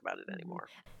to talk about it Hmm. anymore.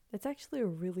 That's actually a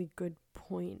really good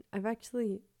point. I've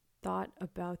actually thought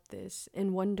about this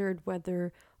and wondered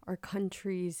whether our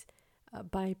country's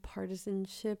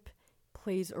bipartisanship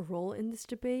plays a role in this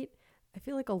debate. I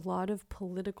feel like a lot of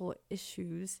political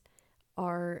issues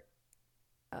are,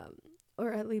 um,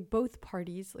 or at least both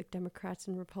parties, like Democrats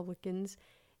and Republicans,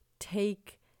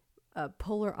 take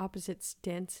polar opposite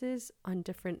stances on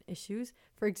different issues.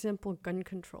 For example, gun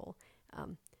control.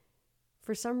 Um,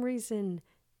 for some reason,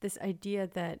 this idea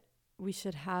that we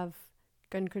should have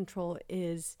gun control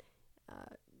is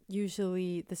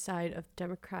usually the side of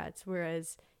Democrats,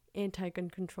 whereas anti gun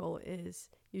control is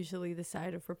usually the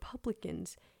side of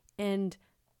Republicans. And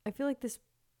I feel like this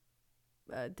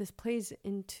plays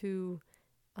into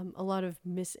a lot of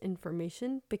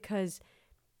misinformation because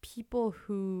people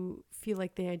who feel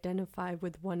like they identify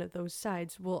with one of those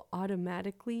sides will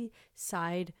automatically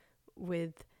side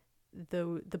with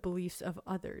the beliefs of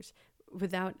others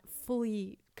without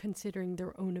fully considering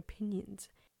their own opinions.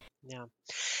 Yeah.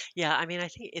 Yeah, I mean, I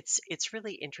think it's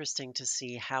really interesting to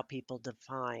see how people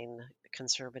define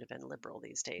conservative and liberal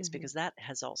these days, Hmm. because that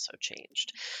has also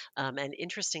changed. And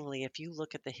interestingly, if you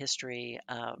look at the history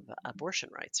of abortion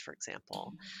rights, for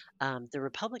example, the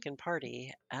Republican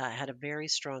Party had a very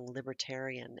strong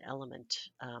libertarian element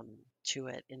to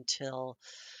it until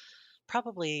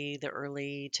probably the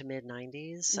early to mid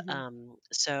 90s. Hmm.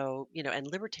 So, and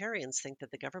libertarians think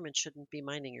that the government shouldn't be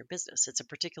minding your business. It's a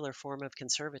particular form of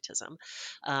conservatism.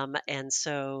 And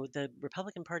so the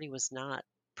Republican Party was not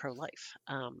pro life.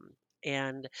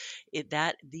 And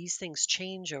that these things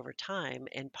change over time,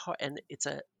 and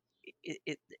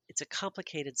it, it's a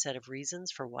complicated set of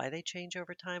reasons for why they change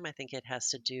over time. I think it has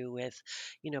to do with,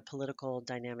 political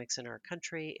dynamics in our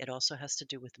country. It also has to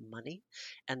do with money,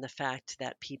 and the fact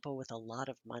that people with a lot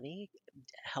of money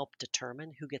help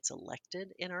determine who gets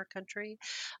elected in our country.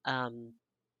 Um,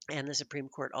 and the Supreme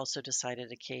Court also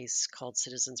decided a case called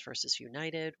Citizens versus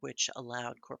United, which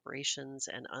allowed corporations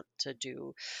and to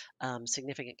do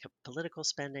significant political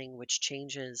spending, which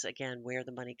changes again where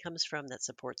the money comes from that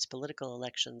supports political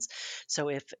elections. So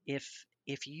if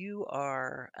you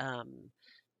are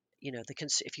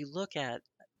if you look at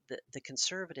the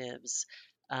conservatives,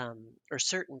 or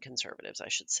certain conservatives, I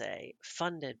should say,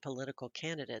 funded political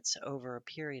candidates over a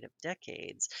period of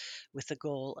decades with the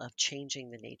goal of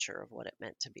changing the nature of what it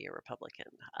meant to be a Republican.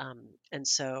 And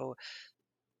so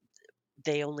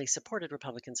they only supported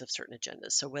Republicans of certain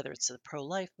agendas. So whether it's the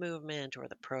pro-life movement or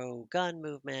the pro-gun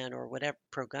movement or whatever,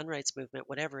 pro-gun rights movement,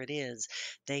 whatever it is,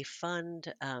 they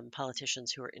fund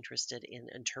politicians who are interested in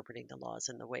interpreting the laws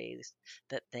in the ways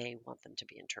that they want them to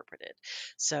be interpreted.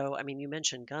 So, I mean, you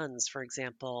mentioned guns, for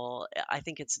example. I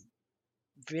think it's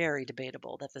very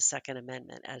debatable that the Second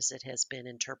Amendment, as it has been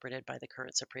interpreted by the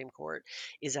current Supreme Court,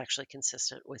 is actually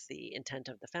consistent with the intent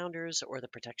of the founders or the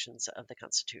protections of the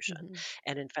Constitution. Hmm.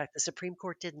 And in fact, the Supreme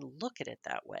Court didn't look at it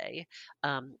that way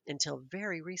until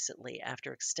very recently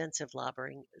after extensive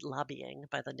lobbying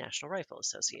by the National Rifle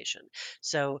Association.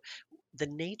 So the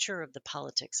nature of the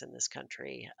politics in this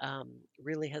country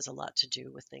really has a lot to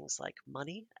do with things like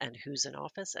money and who's in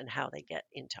office and how they get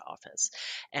into office.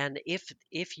 And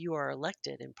if you are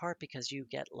elected in part because you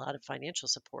get a lot of financial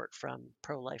support from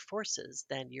pro-life forces,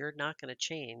 then you're not going to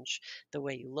change the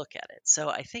way you look at it. So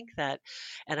I think that,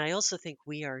 and I also think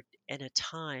we are in a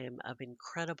time of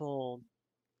incredible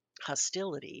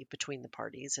hostility between the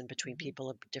parties and between Hmm. people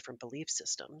of different belief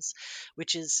systems,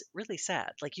 which is really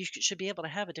sad. Like you should be able to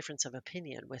have a difference of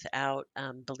opinion without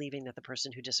believing that the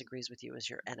person who disagrees with you is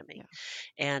your enemy.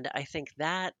 Yeah. And I think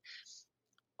that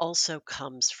also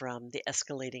comes from the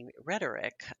escalating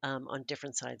rhetoric on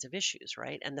different sides of issues,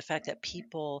 right? And the fact that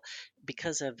people,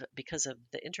 because of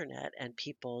the internet and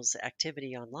people's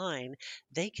activity online,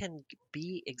 they can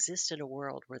exist in a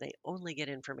world where they only get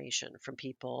information from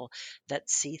people that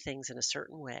see things in a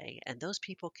certain way, and those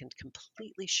people can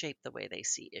completely shape the way they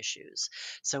see issues.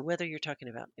 So whether you're talking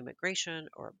about immigration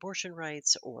or abortion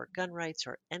rights or gun rights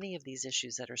or any of these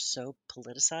issues that are so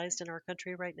politicized in our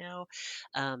country right now,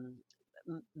 um,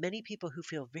 many people who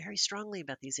feel very strongly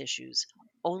about these issues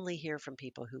only hear from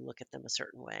people who look at them a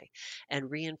certain way and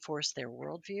reinforce their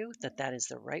worldview that that is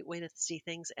the right way to see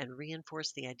things, and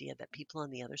reinforce the idea that people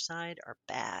on the other side are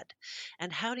bad.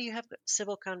 And how do you have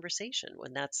civil conversation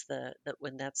when that's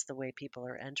the way people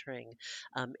are entering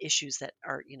issues that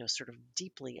are, sort of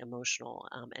deeply emotional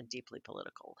and deeply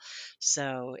political?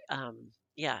 So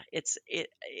yeah,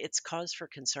 it's cause for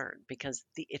concern, because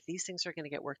if these things are going to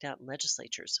get worked out in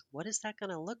legislatures, what is that going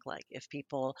to look like if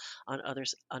people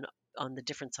on the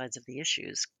different sides of the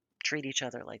issues treat each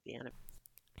other like the enemy?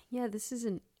 Yeah, this is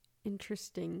an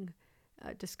interesting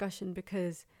discussion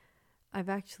because I've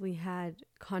actually had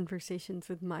conversations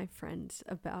with my friends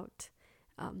about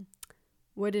um,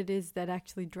 what it is that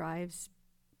actually drives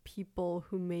people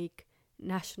who make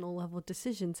national level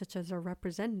decisions, such as our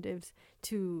representatives,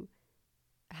 to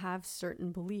have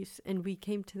certain beliefs. And we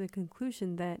came to the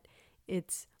conclusion that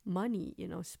it's money,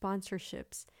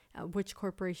 sponsorships, which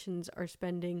corporations are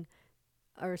sponsoring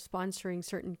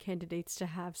certain candidates to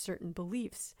have certain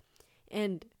beliefs.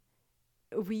 And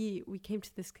we came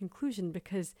to this conclusion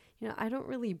because, I don't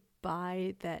really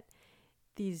buy that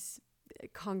these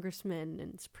congressmen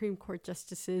and Supreme Court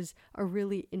justices are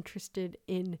really interested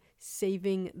in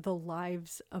saving the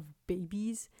lives of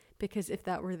babies, because if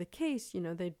that were the case,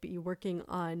 they'd be working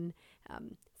on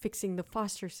fixing the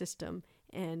foster system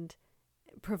and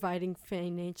providing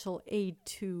financial aid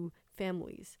to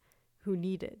families who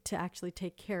need it to actually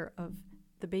take care of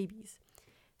the babies.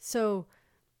 So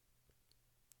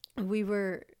we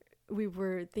were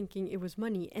thinking it was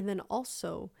money, and then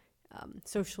also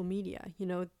social media.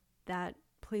 That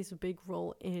plays a big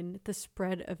role in the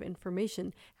spread of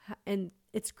information, and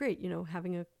it's great,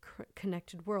 having a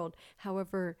connected world.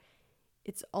 However,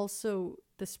 it's also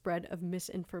the spread of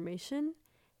misinformation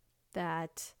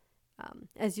that,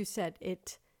 as you said,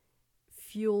 it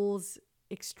fuels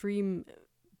extreme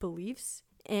beliefs,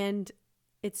 and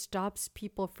it stops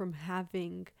people from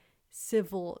having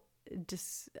civil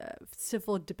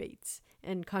civil debates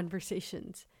and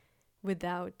conversations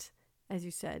without, as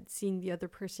you said, seeing the other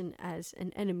person as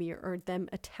an enemy or them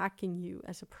attacking you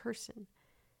as a person.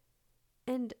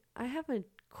 And I have a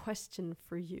question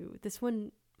for you. This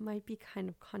one might be kind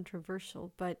of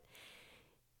controversial, but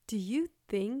do you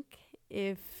think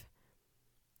if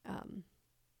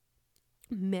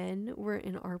men were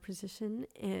in our position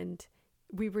and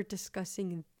we were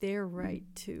discussing their right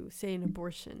to, say, an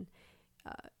abortion,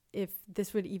 if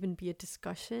this would even be a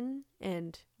discussion,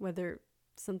 and whether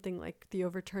something like the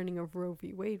overturning of Roe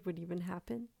v. Wade would even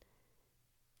happen?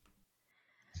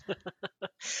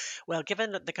 Well,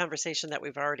 given the conversation that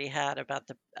we've already had about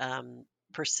the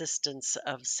persistence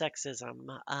of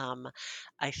sexism,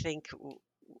 I think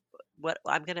what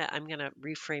I'm gonna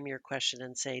reframe your question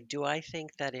and say, do I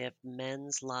think that if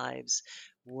men's lives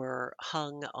were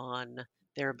hung on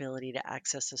their ability to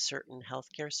access a certain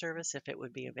healthcare service, if it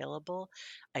would be available,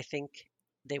 I think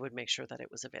they would make sure that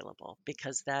it was available,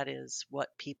 because that is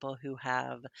what people who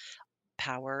have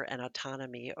power and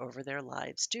autonomy over their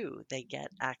lives do. They get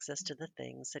access to the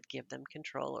things that give them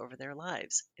control over their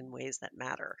lives in ways that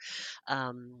matter.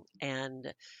 Um,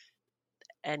 and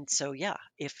and so, yeah,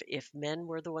 if men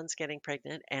were the ones getting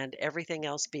pregnant and everything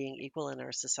else being equal in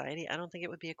our society, I don't think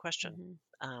it would be a question,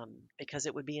 Mm-hmm. because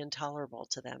it would be intolerable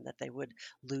to them that they would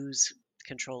lose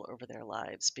control over their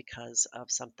lives because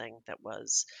of something that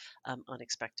was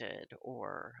unexpected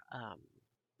or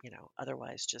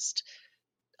otherwise just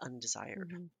undesired.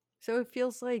 Mm-hmm. So it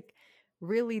feels like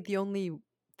really the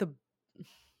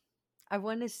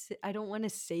I don't want to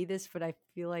say this, but I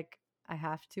feel like I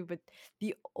have to, but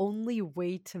the only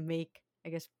way to make, I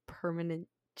guess, permanent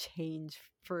change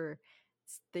for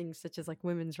things such as like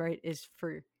women's right is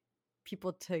for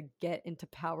people to get into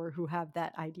power who have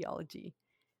that ideology,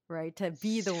 right? To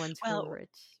be the ones who are Well, rich.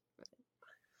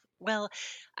 well,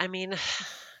 I mean,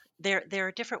 there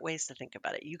are different ways to think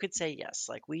about it. You could say yes,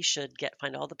 like we should get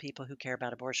find all the people who care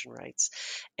about abortion rights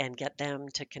and get them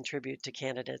to contribute to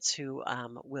candidates who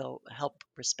will help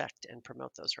respect and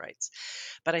promote those rights.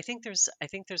 But I think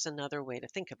there's another way to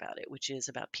think about it, which is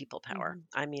about people power.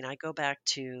 Hmm. I mean, I go back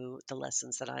to the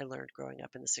lessons that I learned growing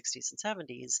up in the 60s and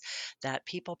 70s that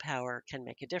people power can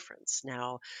make a difference.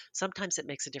 Now, sometimes it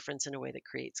makes a difference in a way that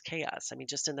creates chaos. I mean,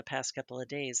 just in the past couple of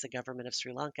days, the government of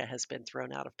Sri Lanka has been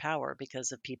thrown out of power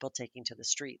because of people taking to the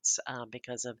streets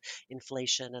because of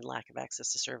inflation and lack of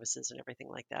access to services and everything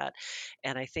like that.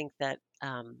 And I think that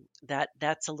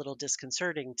that's a little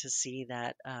disconcerting to see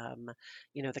that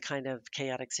the kind of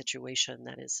chaotic situation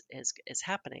that is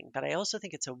happening. But I also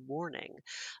think it's a warning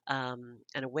and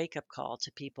a wake up call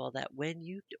to people that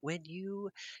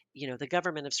the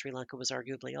government of Sri Lanka was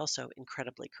arguably also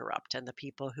incredibly corrupt, and the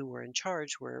people who were in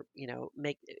charge were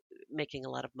making a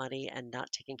lot of money and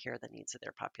not taking care of the needs of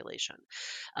their population.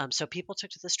 So people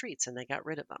took to the streets and they got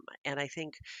rid of them. And I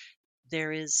think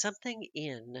there is something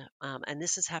and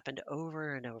this has happened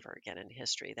over and over again in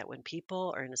history, that when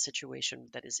people are in a situation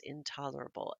that is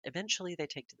intolerable, eventually they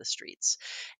take to the streets.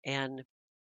 And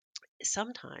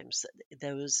sometimes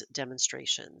those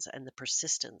demonstrations and the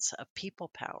persistence of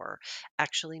people power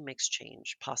actually makes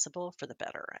change possible for the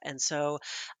better. And so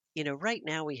right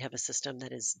now we have a system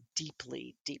that is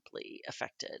deeply, deeply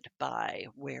affected by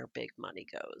where big money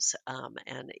goes.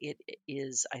 And it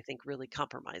is, I think, really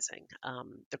compromising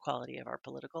the quality of our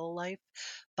political life.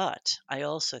 But I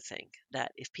also think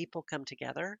that if people come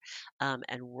together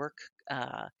and work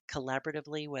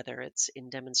collaboratively, whether it's in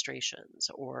demonstrations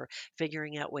or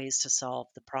figuring out ways to solve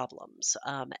the problems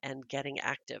and getting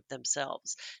active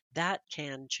themselves, that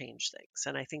can change things.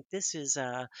 And I think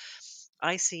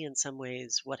I see in some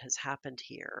ways what has happened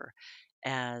here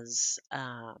as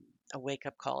a wake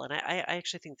up call. And I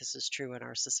actually think this is true in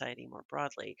our society more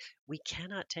broadly. We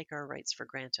cannot take our rights for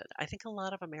granted. I think a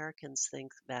lot of Americans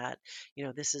think that,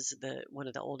 this is one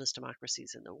of the oldest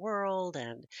democracies in the world,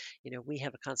 and, we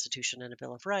have a constitution and a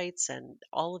bill of rights, and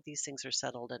all of these things are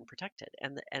settled and protected.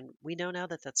 And we know now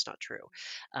that that's not true.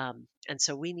 And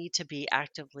so we need to be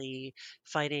actively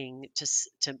fighting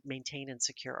to maintain and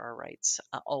secure our rights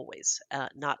always,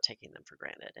 not taking them for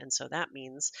granted. And so that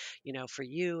means, for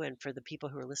you and for the people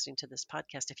who are listening to this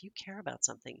podcast, if you care about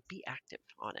something, be active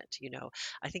on it.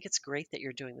 I think it's great that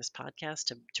you're doing this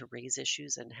podcast to raise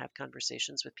issues and have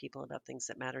conversations with people about things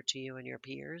that matter to you and your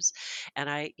peers. And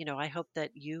I hope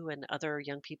that you and other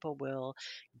young people will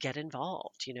get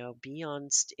involved. Be on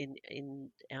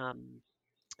in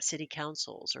city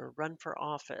councils, or run for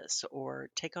office, or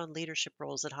take on leadership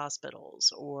roles at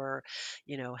hospitals, or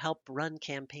help run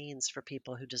campaigns for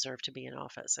people who deserve to be in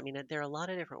office. I mean, there are a lot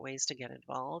of different ways to get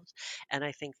involved, and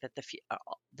I think that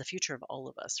the future of all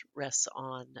of us rests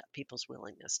on people's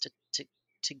willingness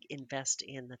to invest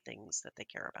in the things that they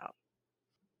care about.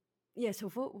 Yeah, so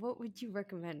what would you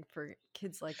recommend for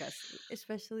kids like us,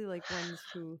 especially like ones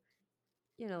who,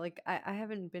 like I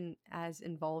haven't been as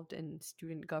involved in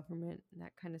student government and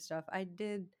that kind of stuff. I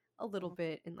did a little Mhm.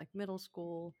 bit in like middle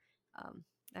school,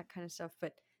 that kind of stuff,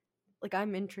 but like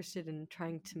I'm interested in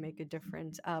trying to make a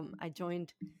difference. I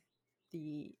joined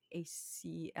the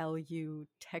ACLU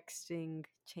texting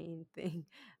chain thing.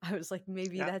 I was like,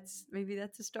 Yeah, maybe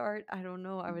that's a start. I don't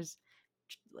know. I was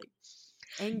like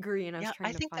angry and I was yeah. I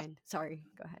trying to think the find. Sorry,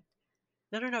 go ahead.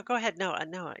 No, no, no. Go ahead. No,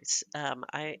 no.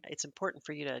 It's important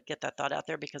for you to get that thought out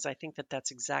there, because I think that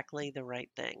that's exactly the right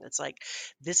thing. It's like,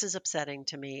 this is upsetting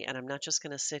to me, and I'm not just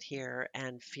going to sit here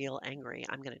and feel angry.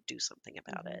 I'm going to do something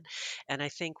about it. Hmm. And I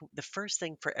think the first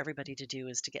thing for everybody to do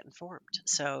is to get informed.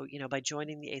 So, by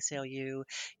joining the ACLU,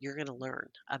 you're going to learn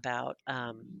about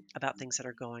things that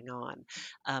are going on.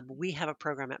 We have a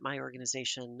program at my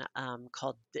organization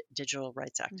called Digital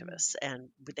Rights Hmm. Activists, and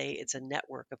it's a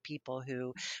network of people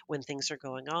who, when things are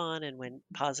going on and when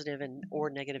positive and or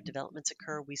negative developments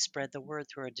occur, we spread the word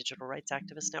through our digital rights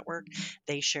activist network.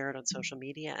 They share it on social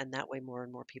media, and that way more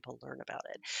and more people learn about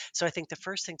it. So I think the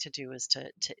first thing to do is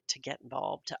to get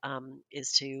involved,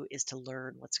 is to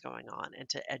learn what's going on and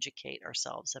to educate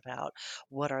ourselves about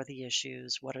what are the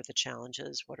issues, what are the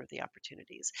challenges, what are the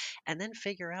opportunities, and then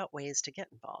figure out ways to get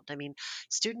involved. I mean,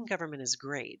 student government is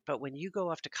great, but when you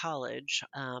go off to college,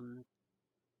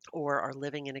 or are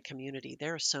living in a community,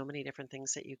 there are so many different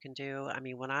things that you can do. I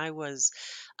mean, when I was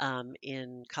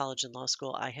in college and law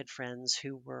school, I had friends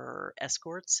who were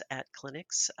escorts at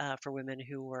clinics for women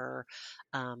who were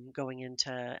going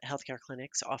into healthcare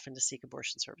clinics, often to seek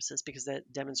abortion services, because the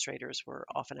demonstrators were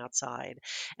often outside.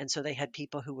 And so they had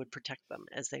people who would protect them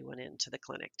as they went into the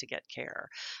clinic to get care.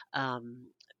 Um,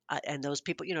 and those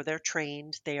people, they're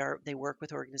trained. They work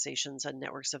with organizations and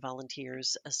networks of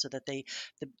volunteers, so that the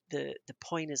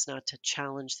point is not to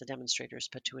challenge the demonstrators,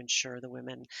 but to ensure the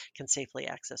women can safely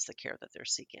access the care that they're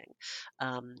seeking.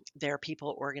 There are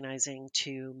people organizing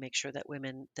to make sure that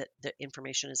that the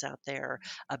information is out there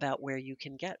about where you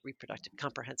can get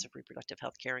comprehensive reproductive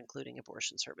health care, including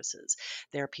abortion services.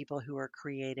 There are people who are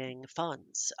creating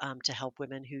funds to help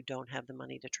women who don't have the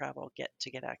money to travel get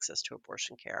access to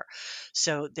abortion care.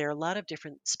 So there are a lot of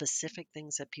different specific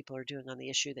things that people are doing on the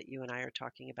issue that you and I are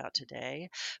talking about today.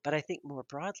 But I think more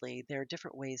broadly, there are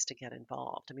different ways to get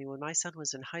involved. I mean, when my son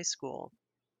was in high school,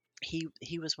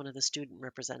 he was one of the student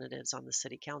representatives on the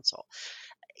city council.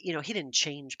 He didn't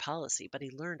change policy, but he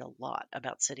learned a lot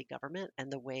about city government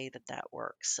and the way that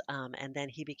works. And then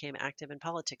he became active in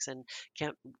politics and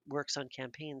works on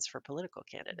campaigns for political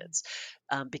candidates,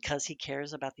 because he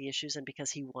cares about the issues and because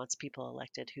he wants people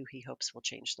elected who he hopes will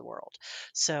change the world.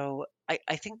 So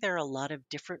I think there are a lot of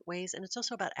different ways, and it's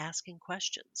also about asking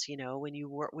questions. When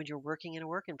you're working in a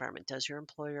work environment, does your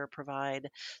employer provide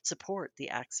support the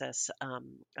access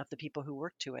of the people who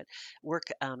work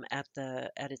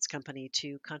at its company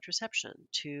to contraception,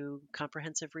 to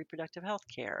comprehensive reproductive health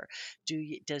care?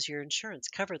 Does your insurance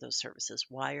cover those services?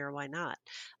 Why or why not?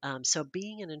 So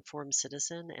being an informed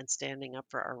citizen and standing up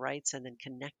for our rights, and then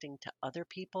connecting to other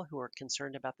people who are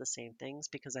concerned about the same things,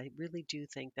 because I really do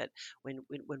think that when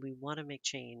we want to make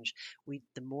change,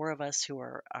 the more of us who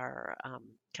are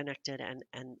connected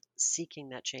and seeking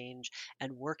that change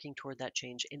and working toward that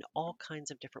change in all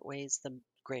kinds of different ways, the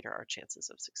greater our chances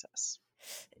of success.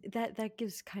 That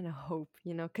gives kind of hope,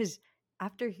 because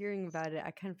after hearing about it,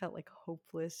 I kind of felt like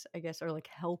hopeless, I guess, or like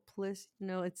helpless.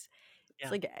 It's Yeah,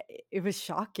 like it was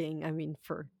shocking. I mean,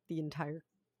 for the entire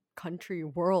country,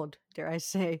 world, dare I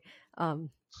say, um,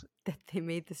 that they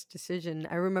made this decision.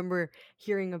 I remember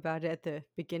hearing about it at the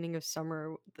beginning of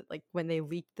summer, like when they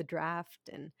leaked the draft,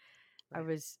 and I right.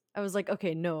 was I was like,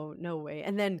 okay, no, no way.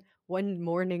 And then one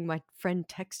morning my friend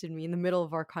texted me in the middle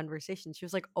of our conversation. She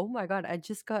was like, "Oh my god, I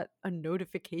just got a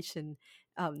notification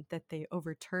that they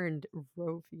overturned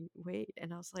Roe v. Wade."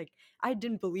 And I was like, I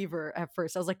didn't believe her at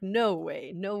first. I was like, "No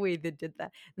way. No way they did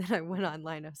that." Then I went Mhm.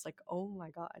 online. I was like, "Oh my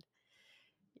god."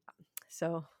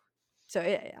 So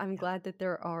I'm Yeah, glad that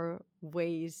there are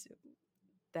ways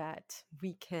that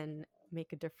we can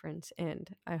make a difference,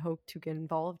 and I hope to get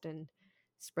involved and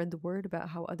spread the word about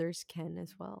how others can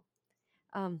as well.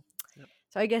 Um, yeah,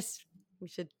 so I guess we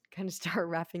should kind of start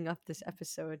wrapping up this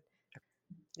episode.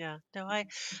 yeah. No,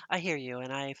 I hear you,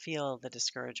 and I feel the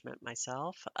discouragement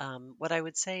myself. What I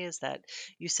would say is that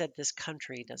you said this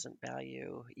country doesn't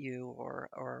value you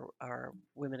or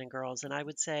women and girls, and I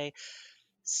would say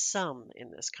some in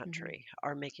this Hmm. country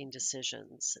are making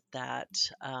decisions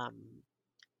that um,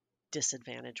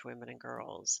 disadvantage women and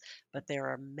girls, but there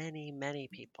are many, many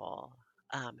people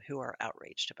who are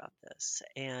outraged about this.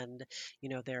 And,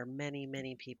 there are many,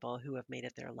 many people who have made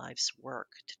it their life's work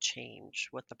to change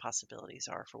what the possibilities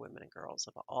are for women and girls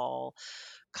of all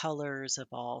colors, of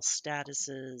all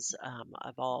statuses,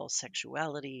 of all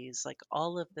sexualities, like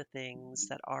all of the things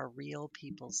that are real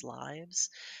people's lives.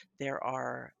 There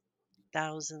are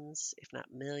thousands, if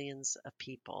not millions, of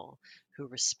people who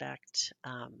respect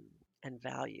and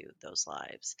value those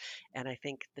lives. And I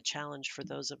think the challenge for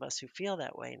those of us who feel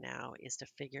that way now is to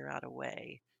figure out a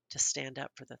way to stand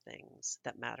up for the things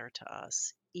that matter to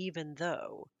us, even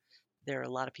though there are a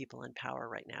lot of people in power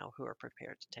right now who are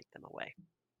prepared to take them away.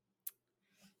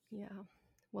 Yeah.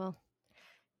 Well,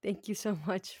 thank you so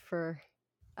much for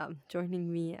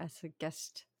joining me as a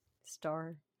guest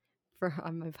star for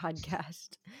on my podcast.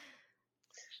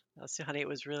 So, honey, it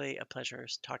was really a pleasure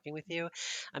talking with you.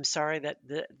 I'm sorry that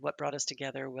what brought us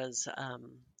together was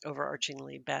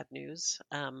overarchingly bad news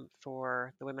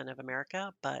for the women of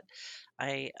America, but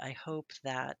I hope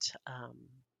that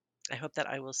I hope that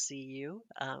I will see you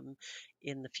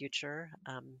in the future,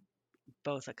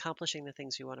 both accomplishing the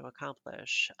things you want to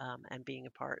accomplish and being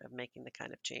a part of making the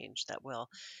kind of change that will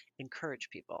encourage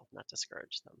people, not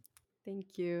discourage them.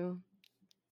 Thank you.